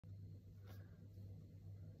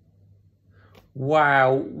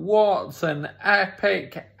Wow, what an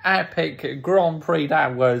epic Grand Prix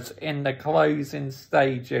that was in the closing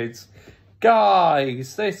stages.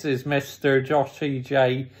 Guys, this is Mr. Josh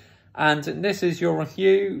EJ, and this is your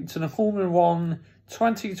review to the Formula 1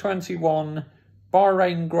 2021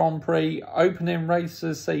 Bahrain Grand Prix opening race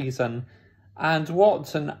this season. And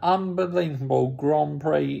what an unbelievable Grand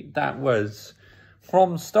Prix that was.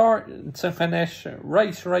 From start to finish,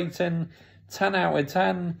 race rating 10 out of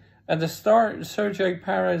 10. At the start, Sergio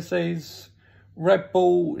Perez's Red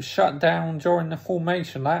Bull shut down during the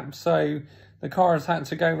formation lap, so the cars had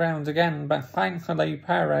to go round again, but thankfully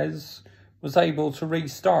Perez was able to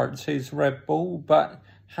restart his Red Bull, but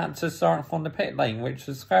had to start from the pit lane, which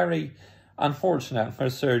was very unfortunate for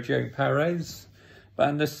Sergio Perez. But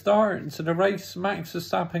at the start to the race, Max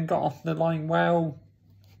Verstappen got off the line well.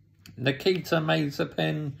 Nikita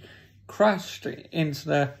Mazepin crashed into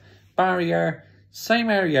the barrier, same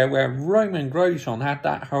area where Roman Grosjean had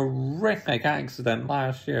that horrific accident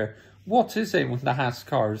last year. What is it with the Haas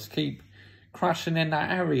cars keep crashing in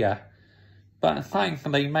that area? But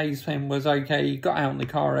thankfully Mazepin was okay, he got out of the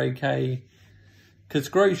car okay. Because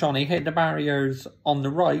Grosjean, he hit the barriers on the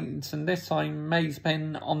right, and this time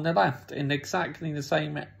Mazepin on the left in exactly the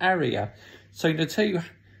same area. So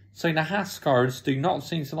the Haas cars do not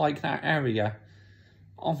seem to like that area.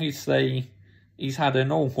 Obviously, he's had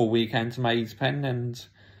an awful weekend, Mazepin, and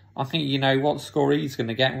I think you know what score he's going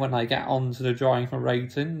to get when I get on to the driver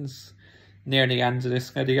ratings near the end of this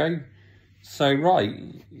video. So,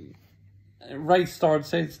 right, race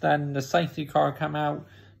started, then the safety car came out.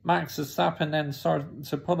 Max Verstappen then started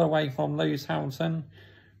to pull away from Lewis Hamilton.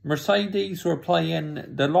 Mercedes were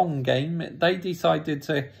playing the long game. They decided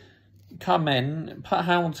to come in, put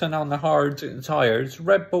Hamilton on the hard tyres.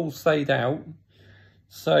 Red Bull stayed out.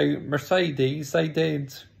 So Mercedes, they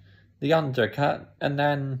did the undercut, and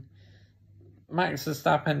then Max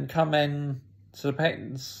Verstappen come in to the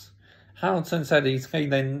pits. Hamilton said he's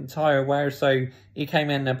feeling tyre wear, so he came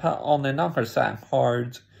in and put on another set of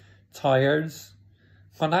hard tyres.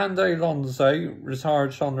 Fernando Alonso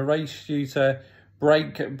retired on the race due to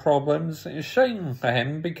brake problems. It's a shame for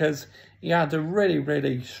him because he had a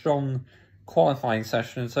really strong qualifying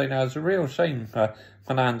session, so that was a real shame for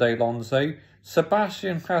Fernando Alonso.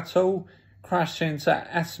 Sebastian Vettel crashed into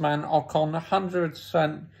Esteban Ocon,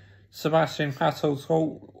 100% Sebastian Vettel's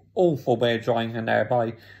fault. Awful bit of driving there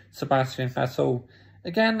by Sebastian Vettel.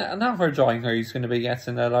 Again, another driver who's going to be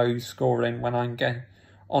getting a low scoring when I get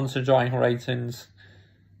onto driver ratings.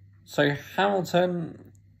 So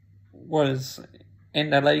Hamilton was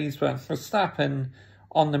in the lead, but Verstappen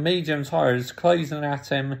on the medium tyres closing at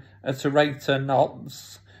him at a rate of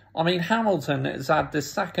knots. I mean, Hamilton has had the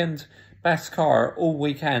second best car all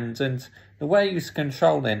weekend, and the way he's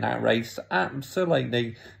controlling that race,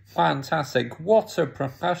 absolutely fantastic. What a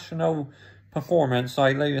professional performance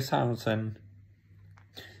by Lewis Hamilton.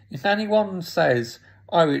 If anyone says,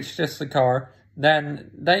 oh, it's just the car,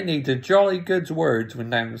 then they need a jolly good word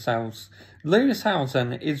with themselves. Lewis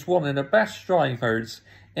Hamilton is one of the best drivers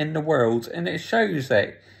in the world, and it shows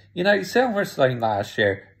it. You know, Silverstone last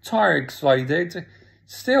year, tyre exploded,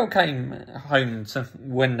 still came home to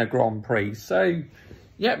win the Grand Prix. So,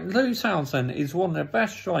 yep, Lewis Hamilton is one of the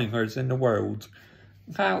best drivers in the world,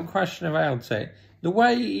 without question about it. The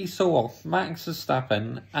way he saw off Max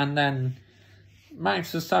Verstappen, and then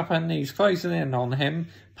Max Verstappen, he's closing in on him,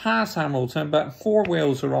 past Hamilton, but four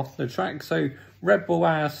wheels are off the track, so Red Bull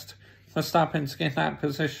asked Verstappen to get that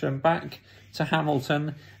position back to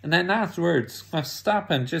Hamilton, and then afterwards,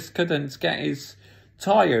 Verstappen just couldn't get his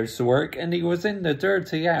tyres to work, and he was in the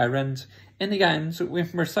dirty air, and in the end,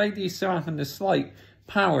 with Mercedes still having a slight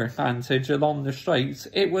power advantage along the straights,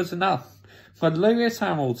 it was enough for Lewis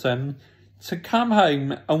Hamilton to come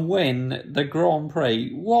home and win the Grand Prix.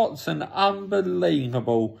 What an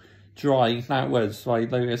unbelievable drive that was by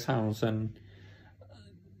Lewis Hamilton.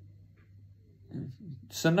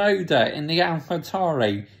 Tsunoda in the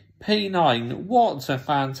AlphaTauri, P9. What a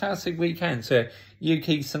fantastic weekend to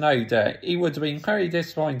Yuki Tsunoda. He would have been very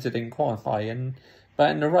disappointed in qualifying, but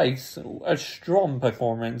in the race, a strong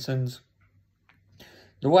performance, and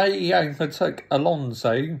the way he overtook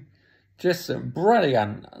Alonso, just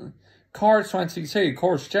brilliant. Car 22, of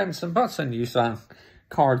course, Jenson Button used that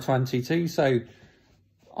car 22, so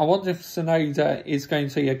I wonder if Tsunoda is going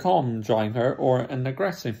to be a calm driver or an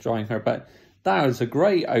aggressive driver, but that was a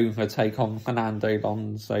great overtake on Fernando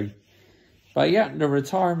Alonso. But yeah, the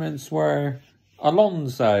retirements were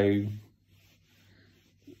Alonso,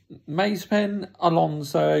 Mazepin,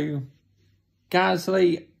 Alonso,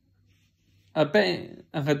 Gasly. A bit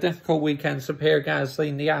of a difficult weekend for Pierre Gasly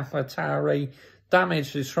in the AlphaTauri.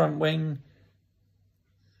 Damaged his front wing.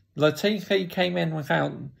 Latifi came in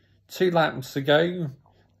without 2 laps to go,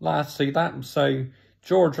 last 2 laps, so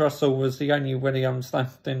George Russell was the only Williams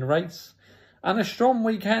left in the race. And a strong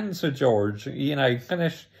weekend for George, you know,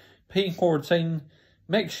 finished P14,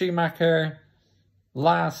 Mick Schumacher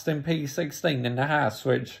last in P16 in the Haas,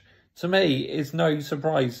 which to me is no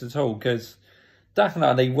surprise at all, because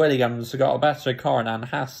definitely Williams got a better car than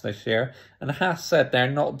Haas this year, and Haas said they're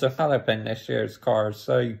not developing this year's car,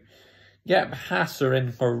 so yep, Haas are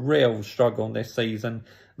in for a real struggle this season.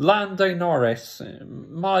 Lando Norris,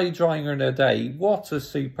 my driver of the day, what a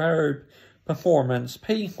superb performance,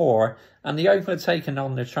 P4, and the overtaking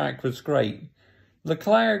on the track was great.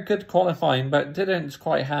 Leclerc, good qualifying, but didn't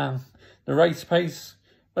quite have the race pace.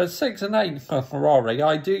 But 6 and 8 for Ferrari,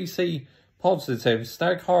 I do see positives.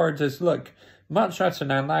 Their car does look much better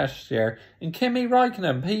than last year. And Kimi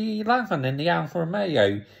Raikkonen, P11 in the Alfa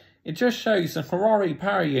Romeo. It just shows the Ferrari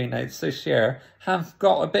power units this year have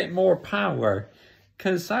got a bit more power.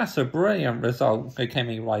 Because that's a brilliant result for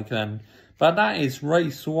Kimi Raikkonen. But that is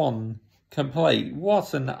race 1 complete.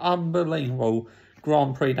 What an unbelievable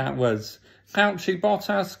Grand Prix that was. Valtteri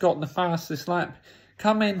Bottas got the fastest lap.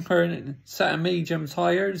 Come in for a set of medium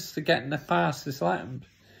tyres to get the fastest lap.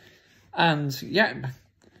 And, yeah,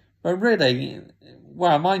 but really,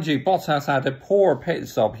 well, mind you, Bottas had a poor pit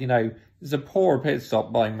stop, you know. It was a poor pit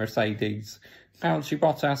stop by Mercedes. Valtteri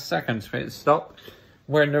Bottas' second pit stop,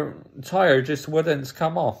 where the tyre just wouldn't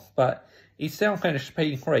come off. But he still finished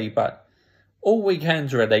P3, but all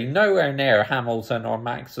weekend really, nowhere near Hamilton or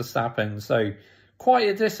Max Verstappen, so quite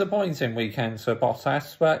a disappointing weekend for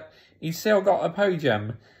Bottas, but he still got a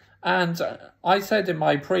podium. And I said in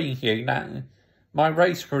my preview that my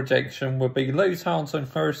race prediction would be Lewis Hamilton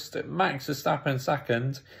first, Max Verstappen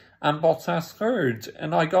second, and Bottas third,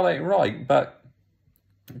 and I got it right, but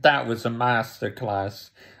that was a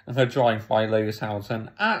masterclass of a drive by Lewis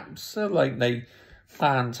Hamilton. Absolutely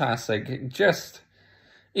fantastic. Just,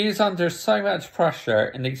 he was under so much pressure,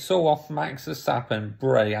 and he saw off Max Verstappen.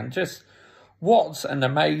 Brilliant. Just, what an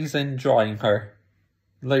amazing driver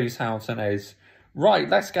Lewis Hamilton is. Right,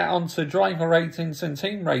 let's get on to driver ratings and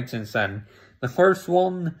team ratings then. The first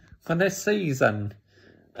one for this season.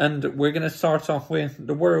 And we're going to start off with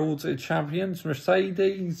the world champions,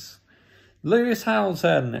 Mercedes. Lewis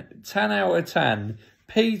Hamilton, 10 out of 10.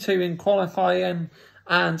 P2 in qualifying,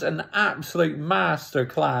 and an absolute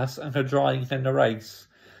masterclass of a drive in the race.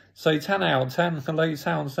 So 10 out of 10 for Lewis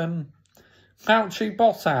Hamilton. Valtteri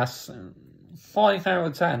Bottas, 5 out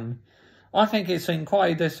of 10. I think it's been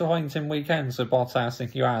quite a disappointing weekend for Bottas,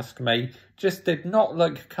 if you ask me. Just did not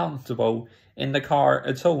look comfortable in the car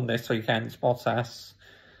at all this weekend, Bottas.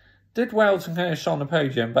 Did well to finish on the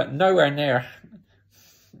podium, but nowhere near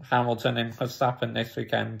Hamilton and Verstappen this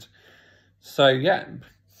weekend. So, yeah,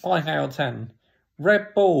 5 out of 10.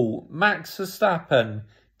 Red Bull, Max Verstappen,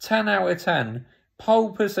 10 out of 10.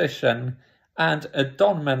 Pole position and a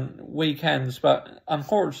dominant weekend, but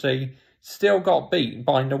unfortunately still got beat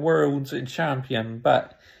by the world champion.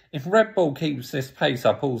 But if Red Bull keeps this pace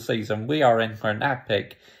up all season, we are in for an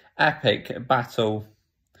epic battle.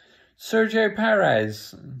 Sergio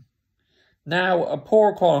Perez, now a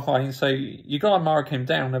poor qualifying, so you got to mark him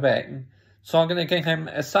down a bit. So I'm going to give him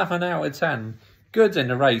a 7 out of 10. Good in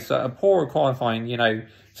the race, a poor qualifying, you know.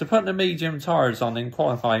 To put the medium tyres on in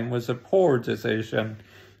qualifying was a poor decision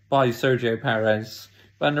by Sergio Perez.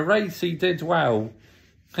 But in the race he did well.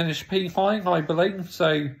 Finished P5, I believe,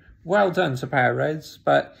 so well done to Perez.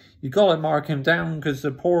 But you got to mark him down because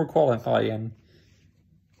of poor qualifying.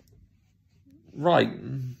 Right,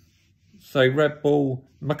 so Red Bull,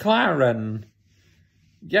 McLaren.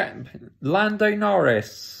 Yep, Lando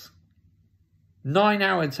Norris. 9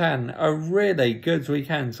 out of 10. A really good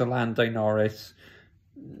weekend to Lando Norris.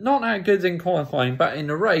 Not that good in qualifying, but in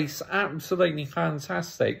the race, absolutely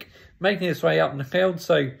fantastic. Making his way up the field,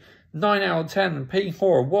 so 9 out of 10.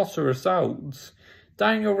 P4, what a result.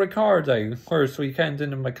 Daniel Ricciardo, first weekend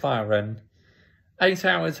in the McLaren. 8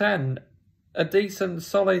 out of 10. A decent,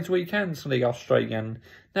 solid weekend for the Australian.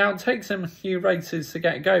 Now, it takes him a few races to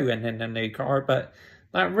get going in the new car, but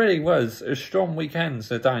that really was a strong weekend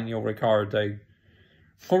for Daniel Ricciardo.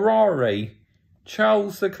 Ferrari,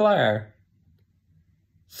 Charles Leclerc,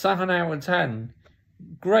 7 out of 10.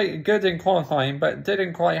 Great, good in qualifying, but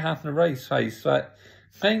didn't quite have the race pace. But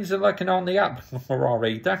things are looking on the up for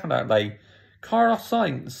Ferrari, definitely. Carlos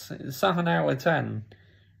Sainz, 7 out of 10.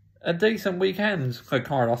 A decent weekend for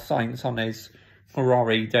Carlos Sainz on his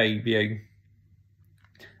Ferrari debut.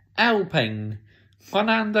 Alpine,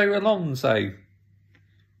 Fernando Alonso,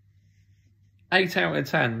 8 out of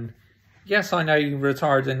 10. Yes, I know he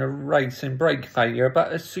retired in a race in brake failure,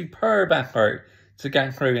 but a superb effort to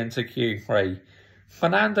get through into Q3.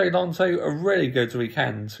 Fernando Alonso, a really good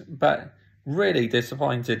weekend, but really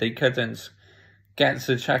disappointed he couldn't get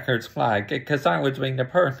the checkered flag, because that would have been the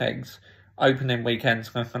perfect opening weekend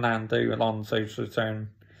for Fernando Alonso's return.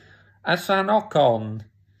 Esteban Ocon,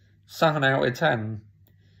 7 out of 10.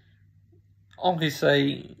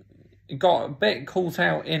 Obviously, got a bit caught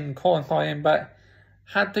out in qualifying, but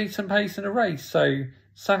had decent pace in the race, so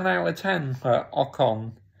 7 out of 10 for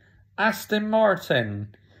Ocon. Aston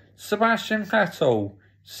Martin, Sebastian Vettel,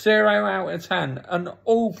 0 out of 10. An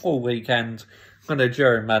awful weekend for the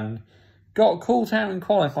German. Got caught out in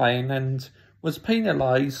qualifying and was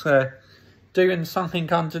penalised for doing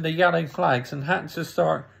something under the yellow flags and had to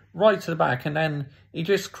start right to the back, and then he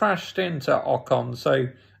just crashed into Ocon. So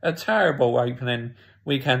a terrible opening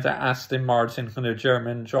weekend at Aston Martin for the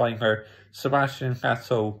German driver Sebastian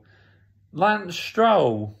Vettel. Lance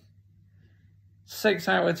Stroll, 6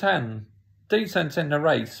 out of 10. Decent in the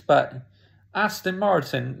race, but Aston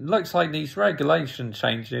Martin, looks like these regulation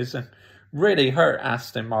changes really hurt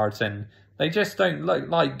Aston Martin. They just don't look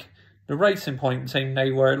like the Racing Point team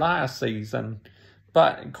they were last season.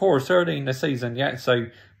 But of course, early in the season yet, so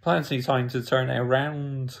plenty of time to turn it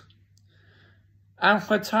around.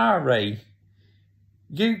 AlphaTauri,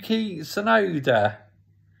 Yuki Tsunoda,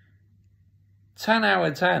 10 out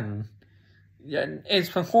of 10. Yeah, his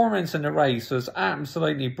performance in the race was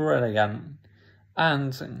absolutely brilliant.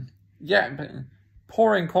 And yeah,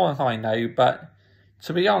 poor in qualifying though, but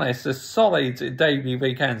to be honest, a solid debut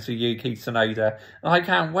weekend for Yuki Tsunoda. And I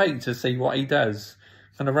can't wait to see what he does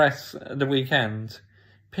for the rest of the weekend.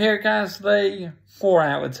 Pierre Gasly, 4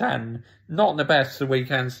 out of 10. Not the best of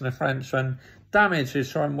weekends for the Frenchman. Damaged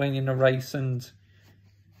his front wing in the race, and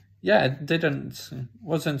yeah,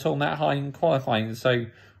 wasn't all that high in qualifying. So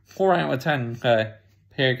 4 out of 10 for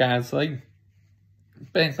Pierre Gasly.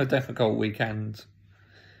 Bit of a difficult weekend.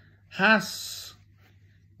 Haas,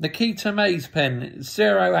 Nikita Mazepin,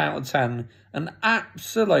 0 out of 10. An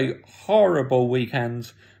absolute horrible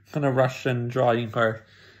weekend for the Russian driver.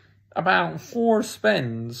 About 4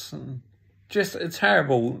 spins. Just a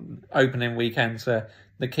terrible opening weekend for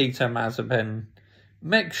Nikita Mazepin.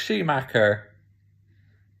 Mick Schumacher,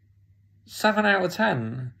 7 out of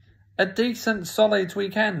 10. A decent, solid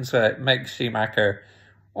weekend for Mick Schumacher.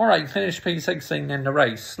 Alright, finished P16 in the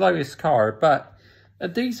race. Slowest car, but a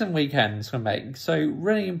decent weekend for Mick. So,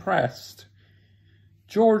 really impressed.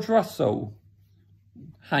 George Russell.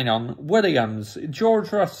 Williams.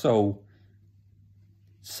 George Russell,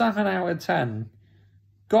 7 out of 10.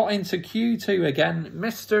 Got into Q2 again.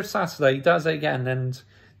 Mr. Saturday does it again, and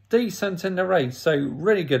decent in the race. So,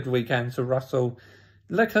 really good weekend for Russell.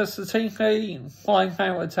 Nicholas Latifi, 5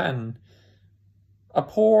 out of 10. A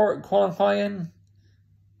poor qualifying,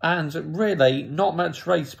 and really not much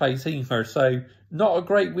race pace either. So, not a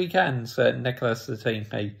great weekend for Nicholas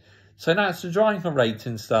Latifi. So, that's the driver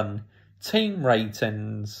ratings done. Team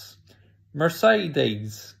ratings.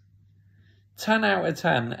 Mercedes, 10 out of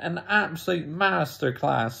 10. An absolute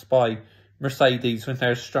masterclass by Mercedes with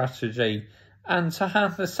their strategy. And to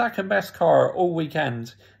have the second best car all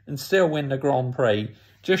weekend and still win the Grand Prix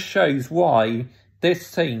just shows why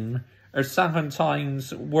this team are 7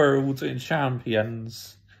 times world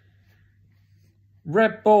champions.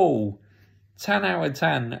 Red Bull, 10 out of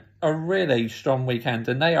 10. A really strong weekend,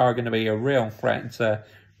 and they are going to be a real threat to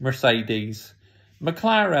Mercedes.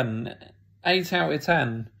 McLaren, 8 out of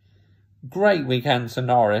 10. Great weekend for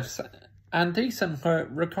Norris, and decent for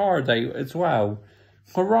Ricciardo as well.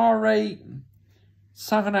 Ferrari,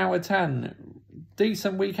 7 out of 10.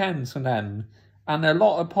 Decent weekend for them, and a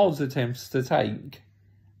lot of positives to take.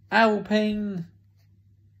 Alpine,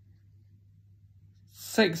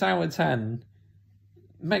 6 out of 10.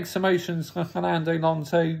 Mixed emotions for Fernando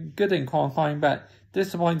Alonso. Good in qualifying, but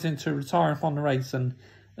disappointing to retire from the race. And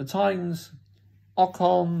at times,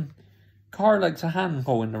 Ocon, car looked a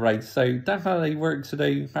handful in the race. So definitely work to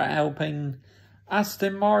do for Alpine.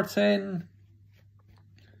 Aston Martin,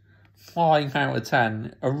 5 out of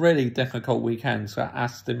 10. A really difficult weekend for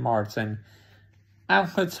Aston Martin.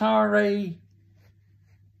 AlphaTauri,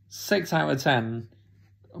 6 out of 10.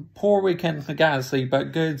 Poor weekend for Gasly,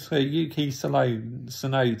 but good for Yuki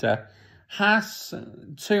Tsunoda. Haas,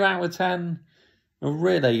 2 out of 10. A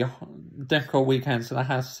really difficult weekend for the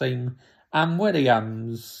Haas team. And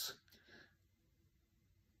Williams,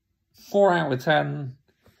 4 out of 10.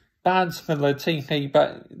 Bad for Latifi,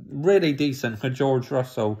 but really decent for George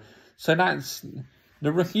Russell. So that's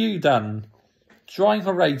the review done.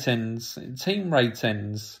 Driver ratings, team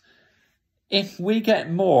ratings. If we get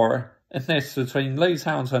more of this between Lewis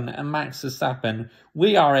Hamilton and Max Verstappen,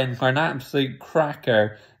 we are in for an absolute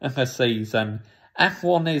cracker of a season.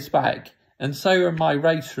 F1 is back, and so are my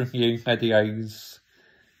race review videos.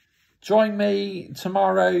 Join me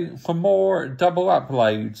tomorrow for more double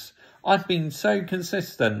uploads. I've been so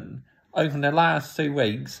consistent over the last 2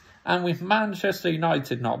 weeks, and with Manchester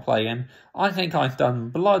United not playing, I think I've done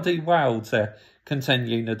bloody well to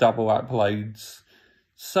continue the double uploads.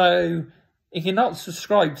 So, if you're not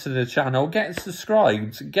subscribed to the channel, get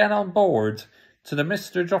subscribed, get on board to the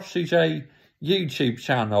Mr. Joshy J YouTube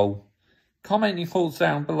channel. Comment your thoughts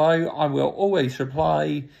down below, I will always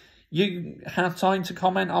reply. You have time to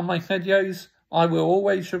comment on my videos, I will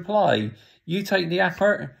always reply. You take the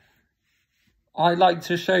effort, I like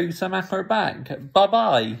to show some effort back. Bye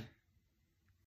bye.